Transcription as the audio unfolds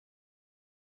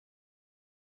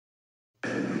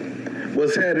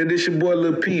What's happening? This your boy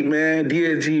Lil Pete, man.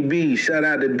 DSGB. Shout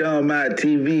out to Dumb Out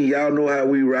TV. Y'all know how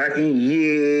we rocking.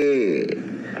 Yeah.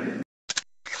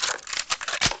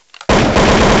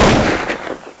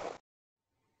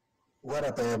 What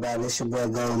up, everybody? It's your boy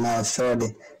Goldmouth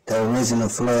Shorty, the original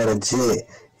Florida Jit.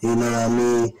 You know what I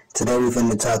mean? Today we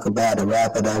finna talk about the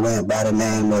rapper that went by the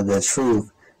name of The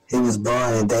Truth. He was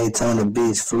born in Daytona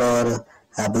Beach, Florida.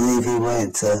 I believe he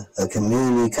went to a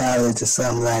community college or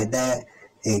something like that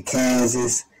in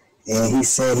Kansas. And he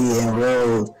said he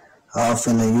enrolled off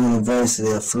in the University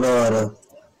of Florida,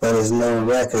 but there's no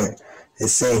record to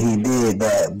say he did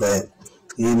that. But,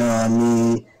 you know what I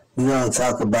mean? We're going to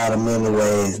talk about him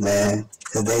anyways, man,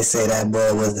 because they say that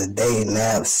boy was the dating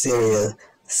app serial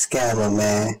scammer,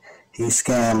 man. He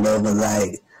scammed over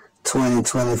like 20,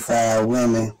 25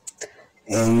 women,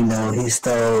 and, you know, he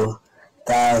stole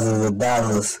thousands of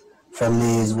dollars from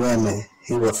these women.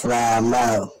 He would fly them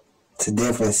out to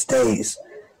different states.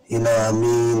 You know what I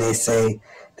mean? They say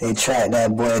they tracked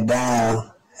that boy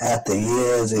down after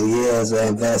years and years of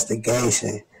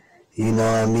investigation. You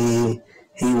know what I mean?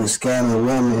 He was scamming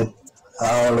women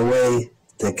all the way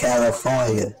to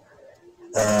California,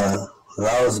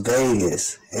 Las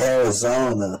Vegas,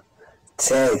 Arizona,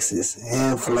 Texas,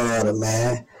 and Florida,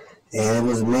 man. And it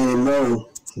was many more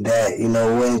that, you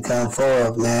know, wouldn't come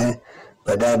forward, man.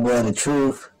 But that boy, The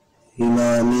Truth, you know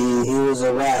what I mean? He was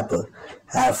a rapper.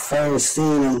 I first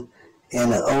seen him in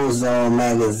the Ozone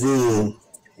magazine,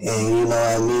 and you know what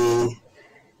I mean?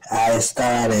 I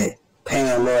started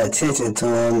paying more attention to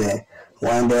him, and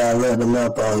one day I looked him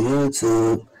up on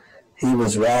YouTube. He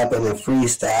was rapping and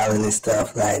freestyling and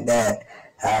stuff like that.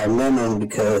 I remember him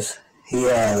because he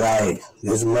had like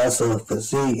this muscle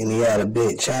physique and he had a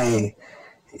big chain.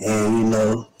 And you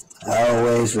know, I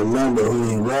always remember who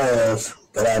he was,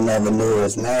 but I never knew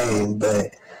his name.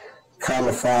 But come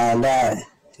to find out,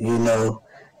 you know,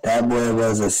 that boy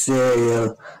was a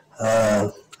serial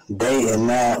dating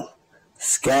app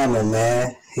scammer,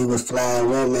 man. He was flying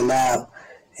women out,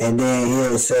 and then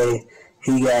he'll say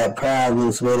he got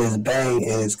problems with his bank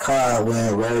and his car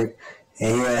wouldn't work,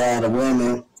 and he'll have the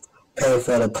women pay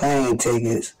for the plane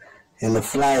tickets and the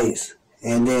flights,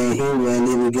 and then he wouldn't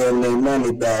even give them their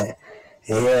money back.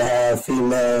 And he'll have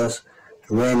females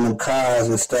rent them cars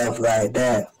and stuff like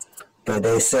that. But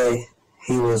they say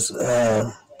he was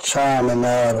charming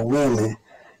all the women.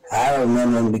 I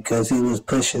remember him because he was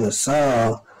pushing a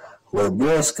song with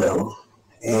Briscoe.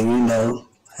 And you know,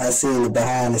 I seen it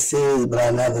behind the scenes, but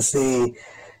I never seen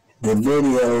the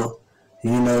video,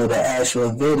 you know, the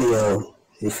actual video.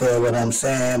 You feel what I'm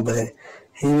saying? But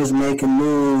he was making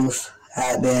moves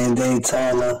out there in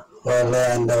Daytona,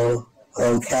 Orlando,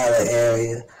 Ocala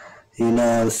area. You know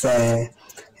what I'm saying?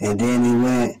 And then he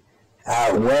went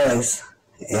out west,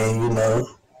 and you know,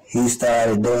 he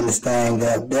started doing this thing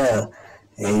up there.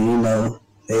 And you know,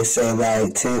 they say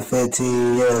like 10,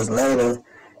 15 years later,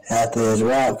 after his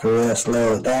rap career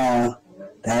slowed down,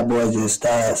 that boy just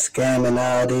started scamming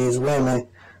all these women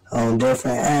on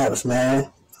different apps,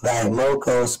 man. Like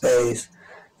Moco Space,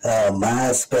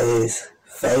 MySpace,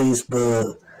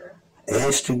 Facebook,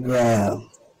 Instagram.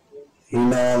 You know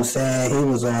what I'm saying? He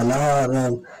was on all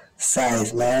them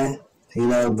sites, man. You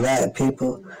know, black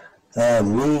people,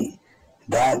 Meet.com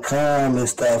and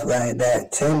stuff like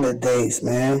that. Tinder dates,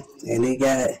 man. And he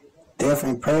got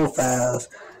different profiles,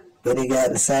 but he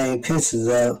got the same pictures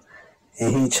up.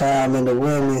 And he charming the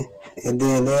women, and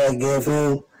then they'll give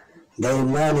him their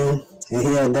money, and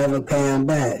he'll never pay them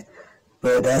back.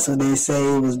 But that's what they say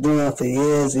he was doing for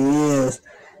years and years.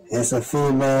 And some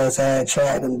females had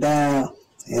tracked him down,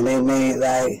 and they made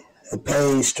like a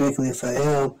page strictly for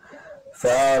him, for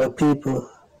all the people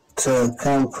to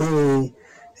come clean,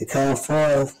 to come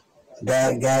forth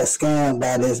that got scammed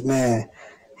by this man.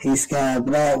 He scammed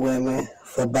black women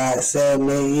for about 7,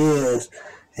 8 years,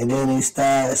 and then he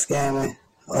started scamming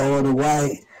older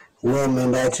white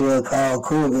women that you'll call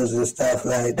cougars and stuff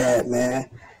like that, man.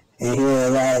 And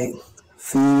he'll like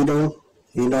feed them,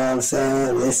 you know what I'm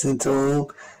saying, listen to them,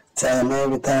 tell them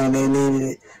everything they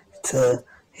needed to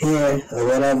hear or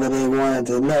whatever they wanted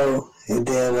to know. And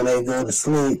then when they go to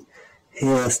sleep,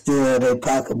 he'll steal their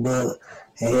pocketbook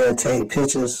and he'll take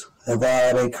pictures of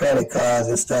all their credit cards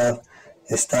and stuff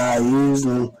and start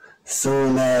using them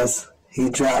soon as he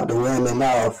dropped the women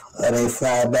off or they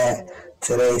fly back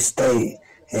to their state.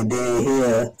 And then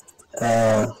he'll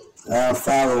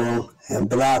unfollow them and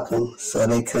block them so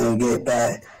they couldn't get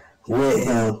back with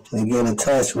him and get in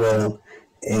touch with him.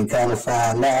 And kind of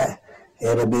find out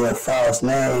it'll be a false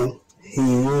name he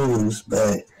used,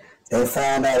 but they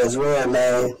found out his real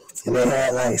name, and they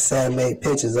had like 7, 8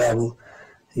 pictures of him,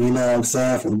 you know what I'm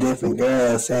saying, from different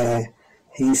girls saying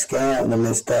he scammed them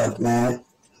and stuff, man.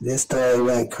 This story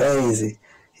went crazy.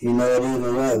 You know, it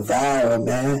even went viral,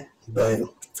 man. But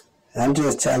I'm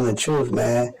just telling the truth,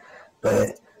 man.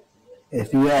 But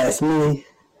if you ask me,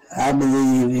 I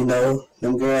believe, you know,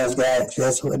 them girls got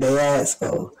just what they asked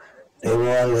for. They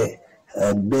wanted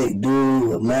a big dude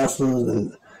with muscles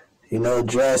and, you know,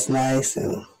 dress nice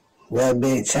and wear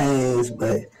big chains,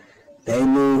 but they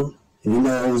knew, you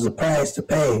know, it was a price to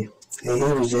pay. And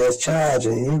he was just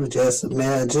charging. He was just a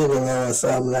male gigolo or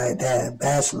something like that,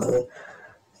 bachelor.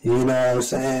 You know what I'm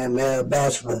saying? Male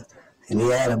bachelor. And he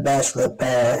had a bachelor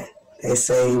pad. They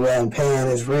say he wasn't paying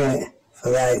his rent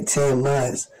for like 10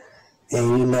 months.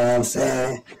 And you know what I'm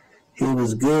saying? He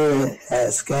was good at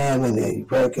scamming and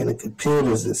working the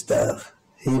computers and stuff.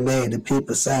 He made the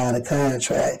people sign a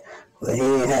contract where he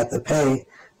didn't have to pay,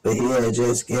 but he'll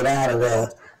just get out of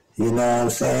there. You know what I'm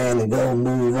saying? And go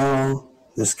move on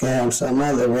to scam some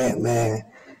other rent man.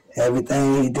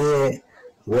 Everything he did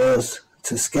was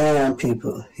to scam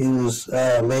people. He was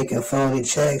making phony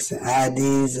checks and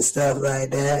IDs and stuff like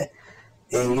that.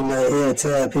 And you know, he'll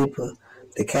tell people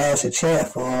to cash a check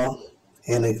for him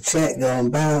and the check gonna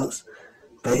bounce,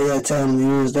 but he'll tell them to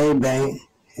use their bank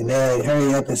and they'll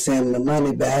hurry up and send him the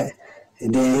money back,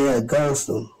 and then he'll ghost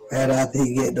them right after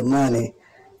he get the money.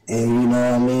 And you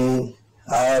know what I mean?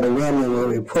 All the women will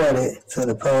report it to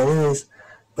the police,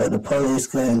 but the police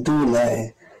couldn't do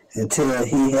nothing until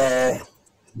he had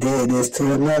did this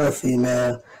to another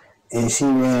female, and she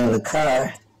rented a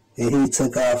car, and he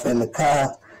took off in the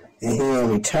car, and he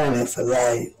didn't return it for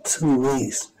like 2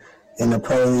 weeks. And the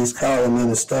police called him in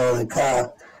a stolen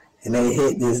car, and they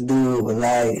hit this dude with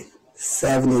like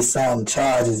 70-something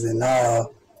charges and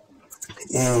all.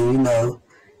 And you know,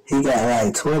 he got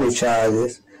like 20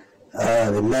 charges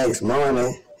the next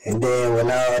morning, and then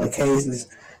when all the cases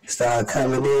started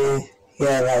coming in, he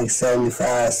had like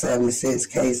 75, 76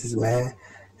 cases, man,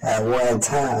 at one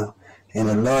time. And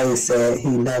the lawyer said he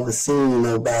never seen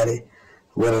nobody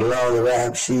with a longer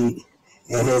rap sheet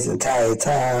in his entire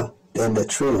time than the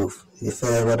truth. You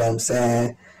feel what I'm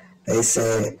saying? They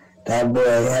said that boy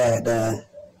had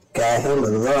got him a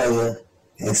lawyer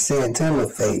and sent him a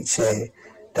fake check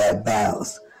that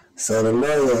bounced. So the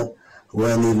lawyer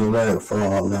wouldn't even work for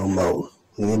him no more.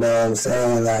 You know what I'm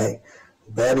saying? Like,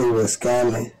 Buddy was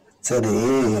scamming to the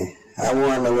end. I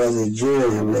wonder, was it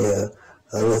jewelry real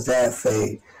or was that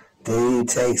fake? Did he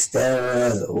take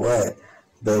steroids or what?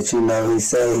 But you know, he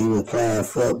said he was playing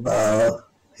football.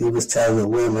 He was telling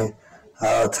women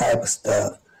all type of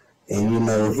stuff. And you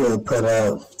know, he'll put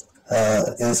up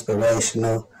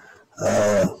inspirational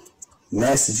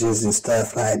messages and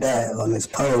stuff like that on his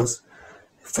post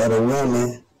for the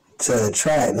women to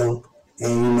attract them.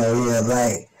 And you know, he'll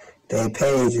like their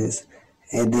pages,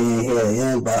 and then he'll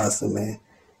inbox them and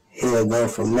he'll go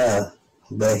from there.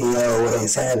 But he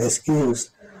always had an excuse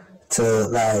to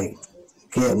like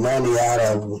get money out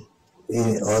of them,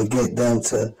 or get them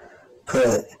to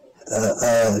put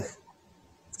a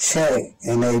check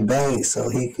in their bank so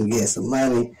he can get some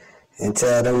money and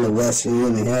tell them to Western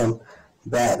Union him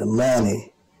back the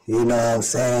money. You know what I'm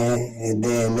saying? And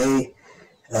then they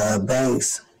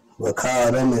banks will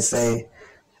call them and say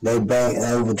they bank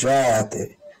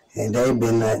overdrafted and they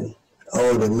been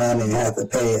owed the money and have to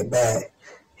pay it back.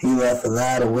 He left a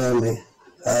lot of women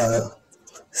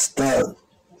stuck,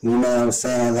 you know what I'm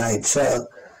saying, like Chuck,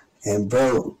 and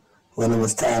broke when it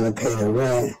was time to pay the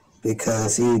rent,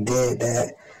 because he did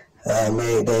that,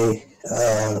 made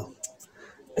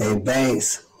they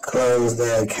banks close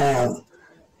their account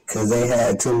because they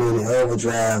had too many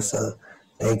overdrafts, so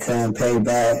they couldn't pay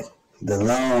back the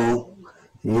loan,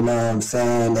 you know what I'm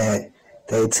saying, that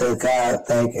they took out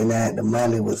thinking that the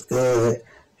money was good,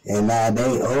 and now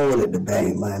they owed it the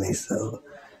bank money. So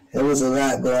it was a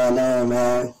lot going on,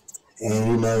 man.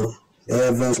 And you know, they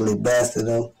eventually busted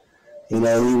him. You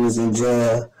know, he was in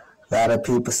jail. A lot of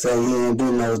people say he didn't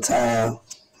do no time.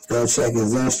 Go check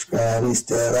his Instagram, he's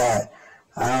still out.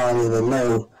 I don't even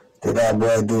know did that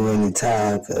boy do any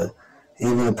time, because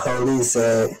even the police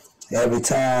said every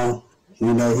time,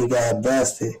 you know, he got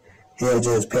busted, he'll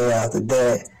just pay off the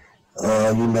debt,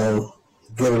 or, you know,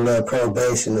 get a little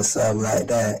probation or something like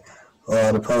that,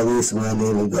 or the police wouldn't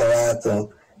even go after him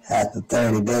after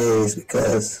 30 days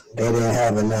because they didn't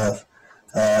have enough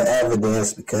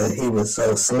evidence, because he was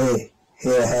so slick.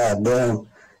 He'll have them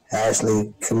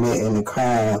actually committing the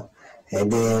crime, and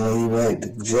then when he went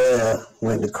to jail,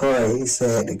 went to court, he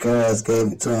said the girls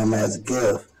gave it to him as a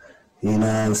gift, you know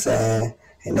what I'm saying,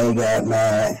 and they got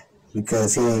mad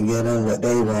because he didn't get them what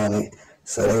they wanted,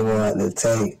 so they wanted to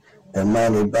take the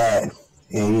money back.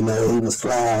 And you know, he was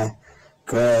flying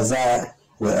girls out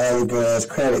with other girls'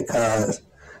 credit cards.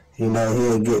 You know,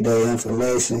 he'll get their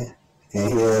information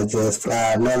and he'll just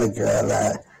fly another girl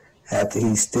out after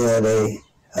he steal their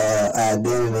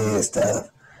identity and stuff.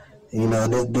 You know,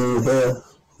 this dude here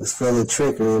was full of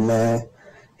trickery, man.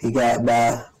 He got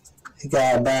by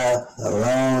a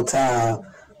long time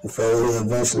before he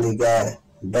eventually got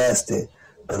busted.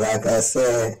 But like I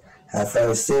said, I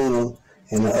first seen him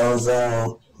in the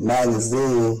Ozone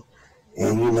magazine,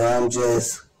 and you know, I'm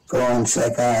just going to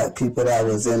check out people that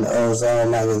was in the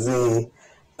Ozone magazine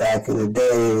back in the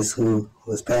days who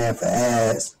was paying for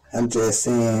ads. I'm just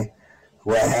seeing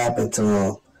what happened to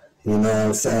him, you know what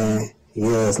I'm saying,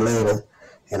 years later.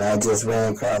 And I just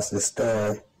ran across this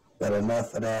story. But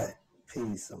enough of that.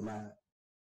 Peace of mind.